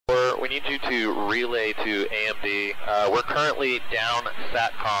need you to relay to AMD. We're currently down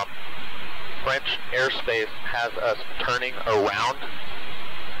SATCOM. French Airspace has us turning around,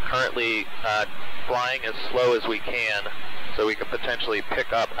 currently flying as slow as we can so we can potentially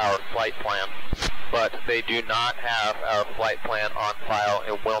pick up our flight plan. But they do not have our flight plan on file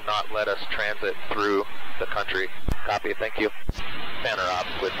and will not let us transit through the country. Copy, thank you. Banner Ops,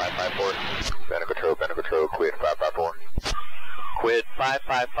 Qid 554. Banner Control, Qid 554. Qid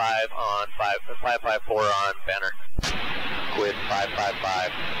 555 on 554 on Banner. Qid 555,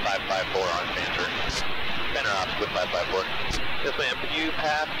 554 on Banner. Banner Ops, Qid 554. Yes ma'am, can you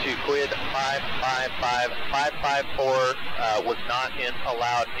pass to Qid 555, 554 was not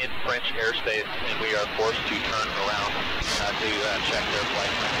allowed in French airspace and we are forced to turn around to check their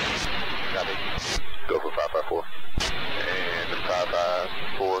flight plan. Copy. Go for 554. And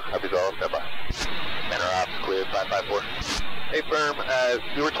 554, copy all, stand by. Banner Ops, Qid 554. Hey firm,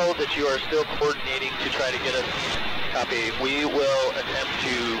 we were told that you are still coordinating to try to get us. Copy. We will attempt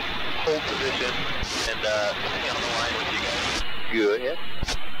to hold position and stay on the line with you guys. Go ahead.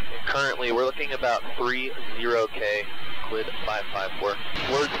 And currently, we're looking about 30K, Qid 554.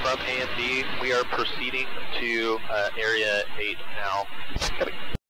 Words from AMD, we are proceeding to Area 8 now. Copy.